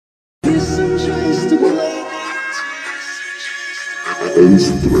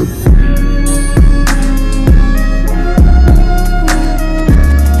extra.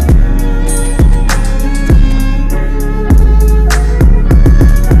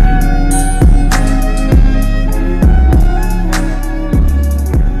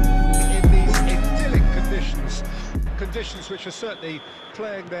 Conditions which are certainly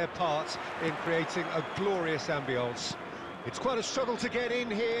playing their part in creating a glorious ambience. It's quite a struggle to get in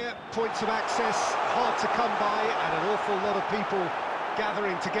here, points of access hard to come by, and an awful lot of people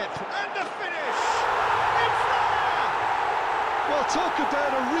gathering to get through. And the finish! It's there! Well, talk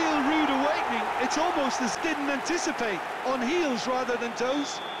about a real rude awakening. It's almost as didn't anticipate, on heels rather than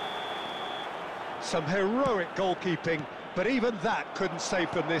toes. Some heroic goalkeeping, but even that couldn't save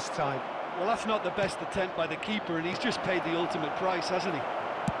them this time. Well, that's not the best attempt by the keeper, and he's just paid the ultimate price, hasn't he?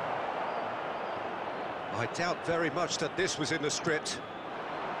 I doubt very much that this was in the script.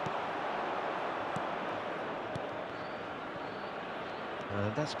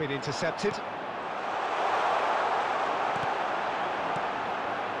 And that's been intercepted.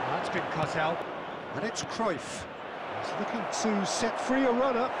 That's been cut out. And it's Cruyff. He's looking to set free a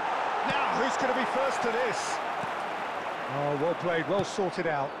runner. Now, who's going to be first to this? Oh, well played, well sorted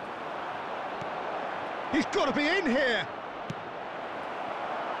out. He's got to be in here!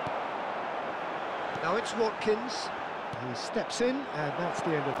 Now it's Watkins. He steps in, and that's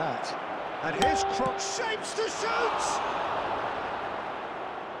the end of that. And here's Crocs, shapes to shoot!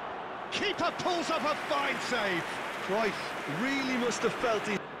 Keeper pulls up a fine save. Cruyff really must have felt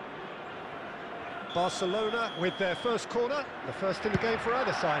it. Barcelona with their first corner, the first in the game for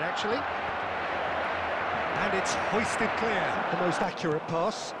either side, actually. And it's hoisted clear. The most accurate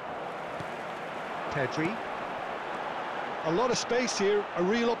pass. Pedri. A lot of space here, a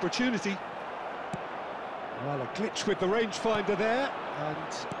real opportunity. Well, a glitch with the rangefinder there, and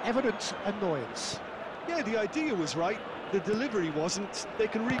evident annoyance. Yeah, the idea was right, the delivery wasn't. They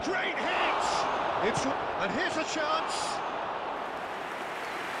can reach. Great hit! And here's a chance.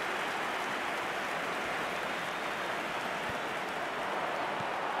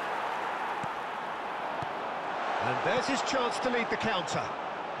 And there's his chance to lead the counter.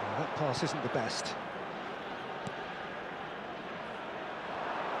 Well, that pass isn't the best.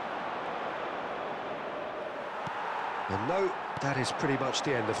 And no, that is pretty much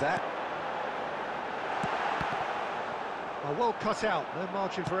the end of that. Oh, well cut out, no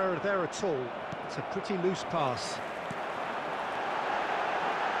margin for error there at all. It's a pretty loose pass.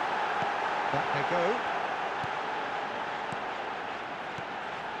 Back they go.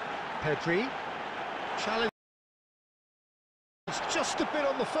 Pedri. Challenge. It's just a bit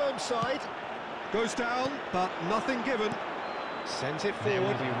on the firm side. Goes down, but nothing given. Sends it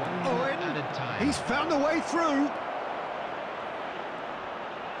forward. Owen. He's found a way through.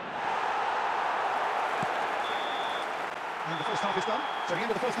 And the first half is done. So the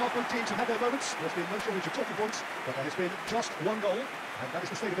end of the first half, both teams have had their moments. There's been no shortage of talking points, but there has been just one goal, and that is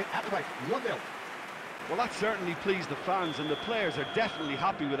the state of it at the break. 1-0. Well, that certainly pleased the fans, and the players are definitely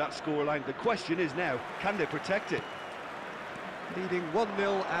happy with that scoreline. The question is now, can they protect it? Leading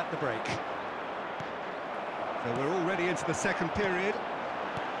 1-0 at the break. So we're already into the second period.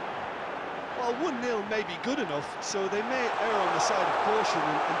 Well, 1-0 may be good enough, so they may err on the side of caution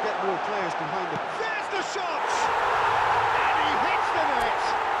and get more players behind them. There's the shot! And he hits the net!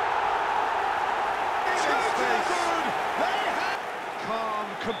 It's good! They have... Calm,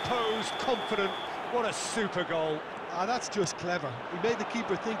 composed, confident. What a super goal. Ah, that's just clever. He made the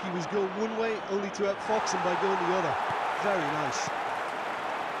keeper think he was going one way, only to outfox him by going the other. Very nice.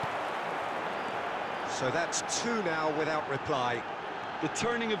 So that's 2 now without reply. The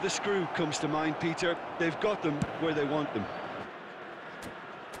turning of the screw comes to mind, Peter. They've got them where they want them.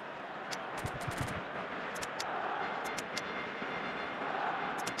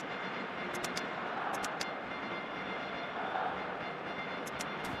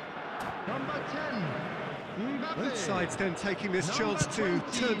 Number 10, Mbappe. Both sides then taking this chance to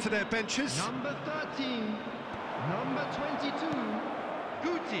turn to their benches. Number 13, number 22,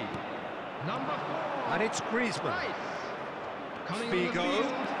 Guti. Number 4, And it's Griezmann. Rice. Coming on the Figo.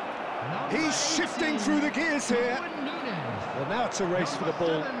 field, number He's shifting 18, through the gears here. Darwin Núñez. Well, now it's a race for the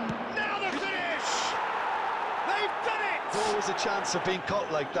ball. 7, Now the finish! They've done it! There's always a chance of being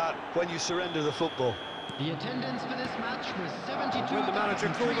caught like that when you surrender the football. The attendance for this match was 72. When the manager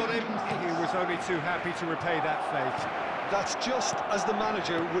called on him, he was only too happy to repay that faith. That's just as the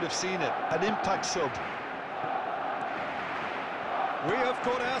manager would have seen it, an impact sub. We have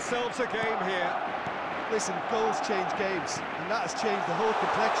got ourselves a game here. Listen, goals change games, and that has changed the whole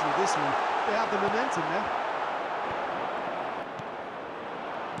complexion of this one. They have the momentum now.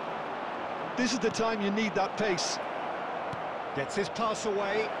 This is the time you need that pace. Gets his pass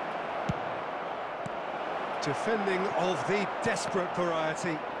away. Defending of the desperate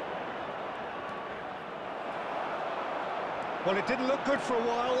variety. Well, it didn't look good for a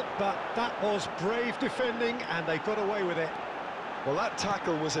while, but that was brave defending, and they got away with it. Well, that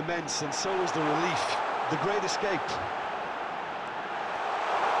tackle was immense, and so was the relief. The great escape.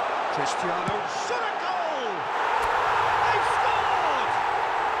 Cristiano, shot a goal! They've scored!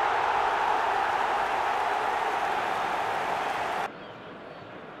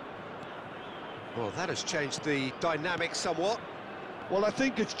 Well, that has changed the dynamic somewhat. Well, I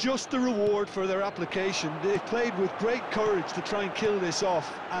think it's just the reward for their application. They've played with great courage to try and kill this off,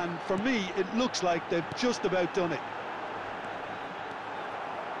 and for me, it looks like they've just about done it.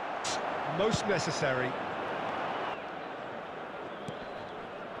 Most necessary.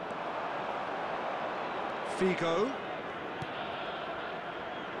 Figo.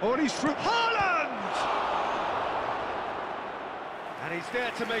 Oh, and he's through. Haaland! And he's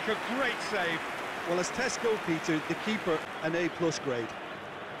there to make a great save. Well, as Tesco, Peter, the keeper, an A+ grade.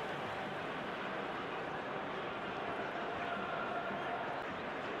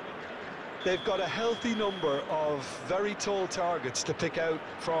 They've got a healthy number of very tall targets to pick out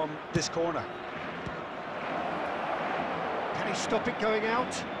from this corner. Can he stop it going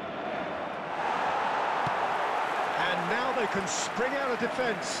out? And now they can spring out of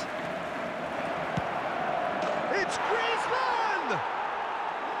defence. It's Griezmann!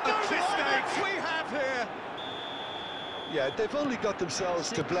 No mistakes we have here! Yeah, they've only got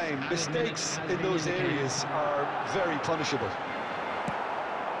themselves to blame. Mistakes in those areas are very punishable.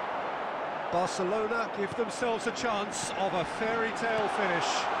 Barcelona give themselves a chance of a fairy tale finish.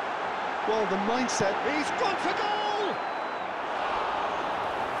 Well, the mindset... He's gone for goal!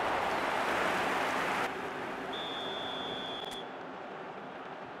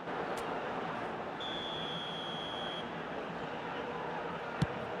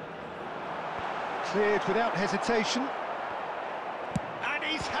 Cleared without hesitation. And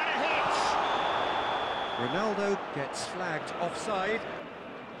he's had a hit! Ronaldo gets flagged offside.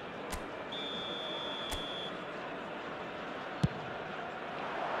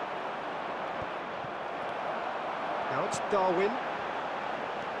 Now it's Darwin.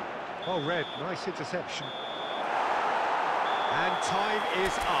 Oh, Red, nice interception. And time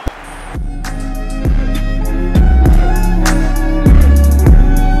is up.